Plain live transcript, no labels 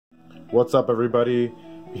What's up, everybody?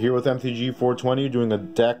 Here with MTG 420 doing a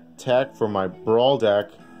deck tech for my Brawl deck,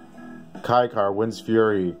 Kykar Wind's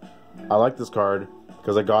Fury. I like this card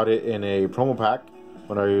because I got it in a promo pack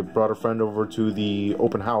when I brought a friend over to the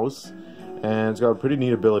open house, and it's got a pretty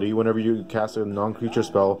neat ability. Whenever you cast a non-creature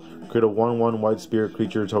spell, create a 1/1 white spirit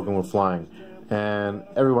creature token with flying. And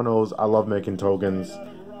everyone knows I love making tokens,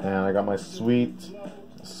 and I got my sweet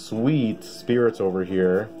spirits over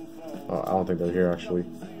here. I don't think they're here actually.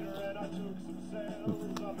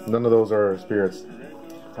 None of those are spirits.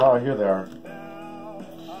 Oh, here they are.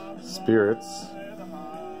 Spirits.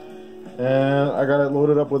 And I got it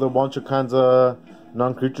loaded up with a bunch of kinds of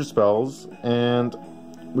non-creature spells. And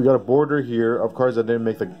we got a border here of cards that didn't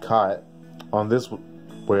make the cut on this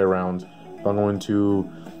way around. I'm going to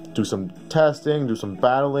do some testing, do some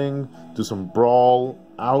battling, do some brawl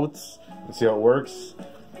outs, and see how it works.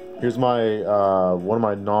 Here's my one of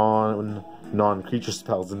my non-creature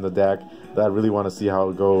spells in the deck that I really want to see how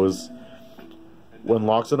it goes. When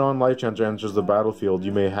Loxodon Life Chanter enters the battlefield,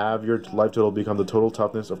 you may have your life total become the total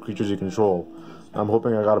toughness of creatures you control. I'm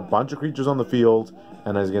hoping I got a bunch of creatures on the field,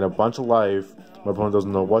 and I get a bunch of life. My opponent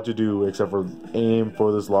doesn't know what to do except for aim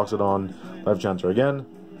for this Loxodon Life Chanter again.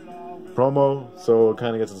 Promo, so it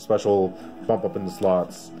kind of gets a special bump up in the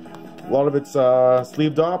slots. A lot of it's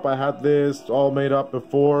sleeved up. I had this all made up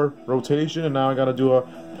before rotation, and now I gotta do a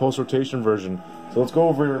post-rotation version. So let's go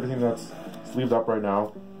over everything that's sleeved up right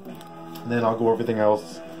now, and then I'll go over everything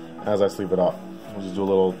else as I sleeve it up. We'll just do a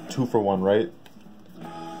little 2-for-1, right?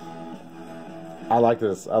 I like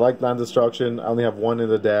this. I like land destruction. I only have one in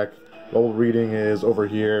the deck. Global reading is over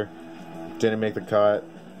here. Didn't make the cut.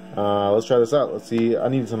 Let's try this out. Let's see. I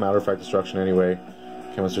need some artifact destruction anyway.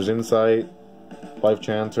 Chemist's Insight, Life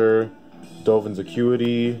Chanter, Dovin's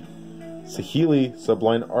Acuity, Sahili,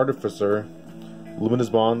 Sublime Artificer, Luminous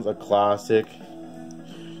Bonds, a classic.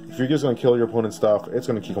 If you're just going to kill your opponent's stuff, it's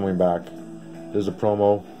going to keep coming back. There's a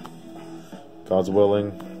promo. God's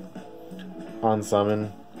Willing.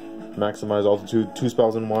 Unsummon. Maximize Altitude. 2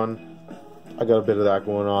 spells in 1. I got a bit of that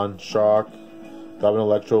going on. Shock. Goblin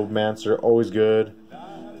Electromancer, always good.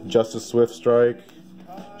 Justice Swift Strike.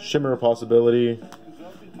 Shimmer Possibility.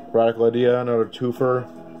 Radical Idea, another twofer.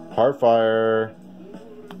 Heartfire.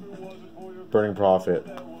 Burning Prophet.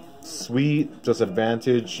 Sweet, just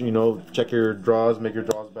advantage, you know, check your draws, make your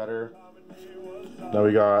draws better. Now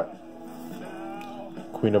we got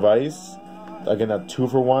Queen of Ice. Again, that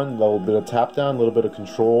 2-for-1, a little bit of tap down, a little bit of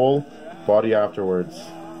control, body afterwards.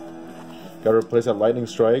 Gotta replace that Lightning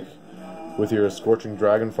Strike with your Scorching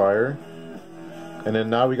Dragonfire. And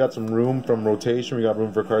then now we got some room from rotation. We got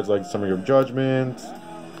room for cards like Summary of Judgment.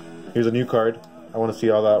 Here's a new card. I want to see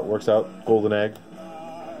how that works out. Golden Egg.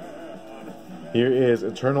 Here is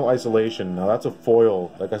Eternal Isolation. Now that's a foil.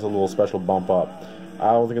 That gets a little special bump up.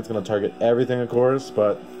 I don't think it's going to target everything, of course,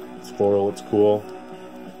 but it's foil. It's cool.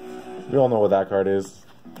 We all know what that card is.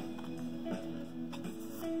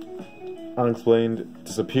 Unexplained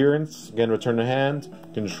Disappearance. Again, return to hand.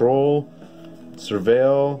 Control.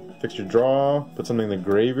 Surveil. Fix your draw. Put something in the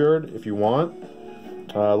graveyard if you want.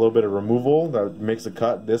 A little bit of removal that makes a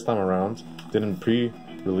cut this time around. Didn't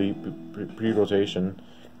pre-rotation.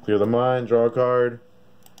 Clear the mind, draw a card.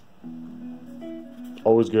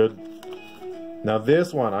 Always good. Now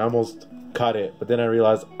this one, I almost cut it, but then I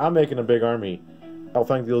realized I'm making a big army.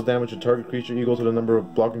 Outflank deals damage to target creature equal to the number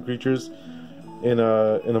of blocking creatures in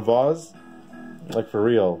a vase. Like for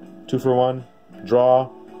real. 2-for-1, draw,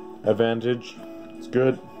 advantage. It's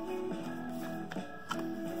good.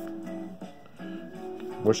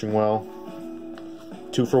 Wishing Well.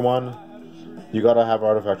 2-for-1. You gotta have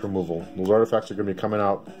artifact removal. Those artifacts are gonna be coming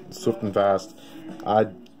out swift and fast. I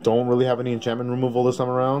don't really have any enchantment removal this time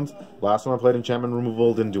around. Last time I played enchantment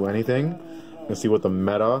removal, didn't do anything. Let's see what the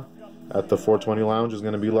meta at the 420 lounge is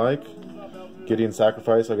gonna be like. Gideon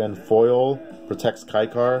Sacrifice, again, foil, protects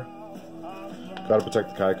Kykar. Gotta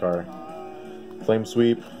protect the Kykar. Flame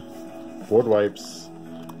Sweep, board wipes.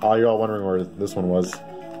 Oh, you're all wondering where this one was.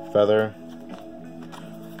 Feather.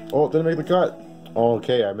 Oh, it didn't make the cut. Oh,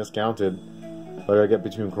 okay, I miscounted. I gotta get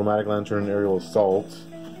between Chromatic Lantern and Aerial Assault.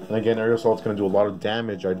 And again, Aerial Assault's gonna do a lot of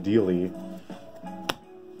damage, ideally.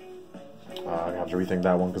 I have to rethink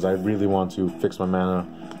that one because I really want to fix my mana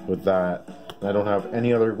with that. And I don't have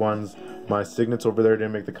any other ones. My Signets over there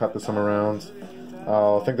didn't make the cut this time around.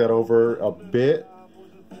 I'll think that over a bit.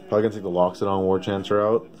 Probably gonna take the Loxodon War Chancer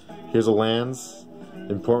out. Here's the lands.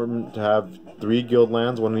 Important to have 3 guild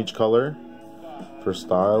lands, 1 in each color. For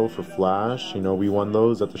style, for flash, you know, we won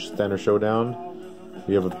those at the Standard Showdown.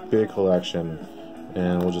 We have a big collection,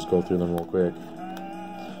 and we'll just go through them real quick.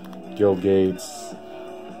 Guild Gates,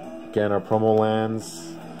 again our promo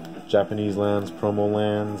lands, Japanese lands, promo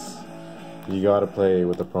lands. You gotta play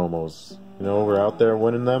with the promos. You know, we're out there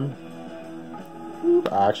winning them.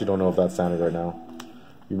 I actually don't know if that's standard right now.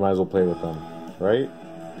 You might as well play with them, right?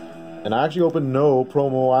 And I actually opened no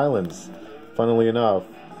promo islands. Funnily enough,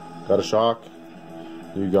 got a shock.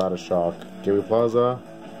 You got a shock. Gateway Plaza,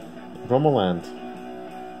 promo land.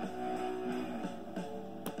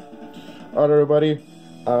 Alright, everybody.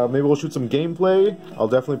 Maybe we'll shoot some gameplay. I'll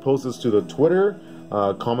definitely post this to the Twitter.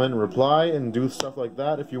 Comment and reply and do stuff like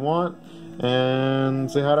that if you want. And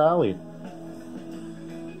say hi to Ali.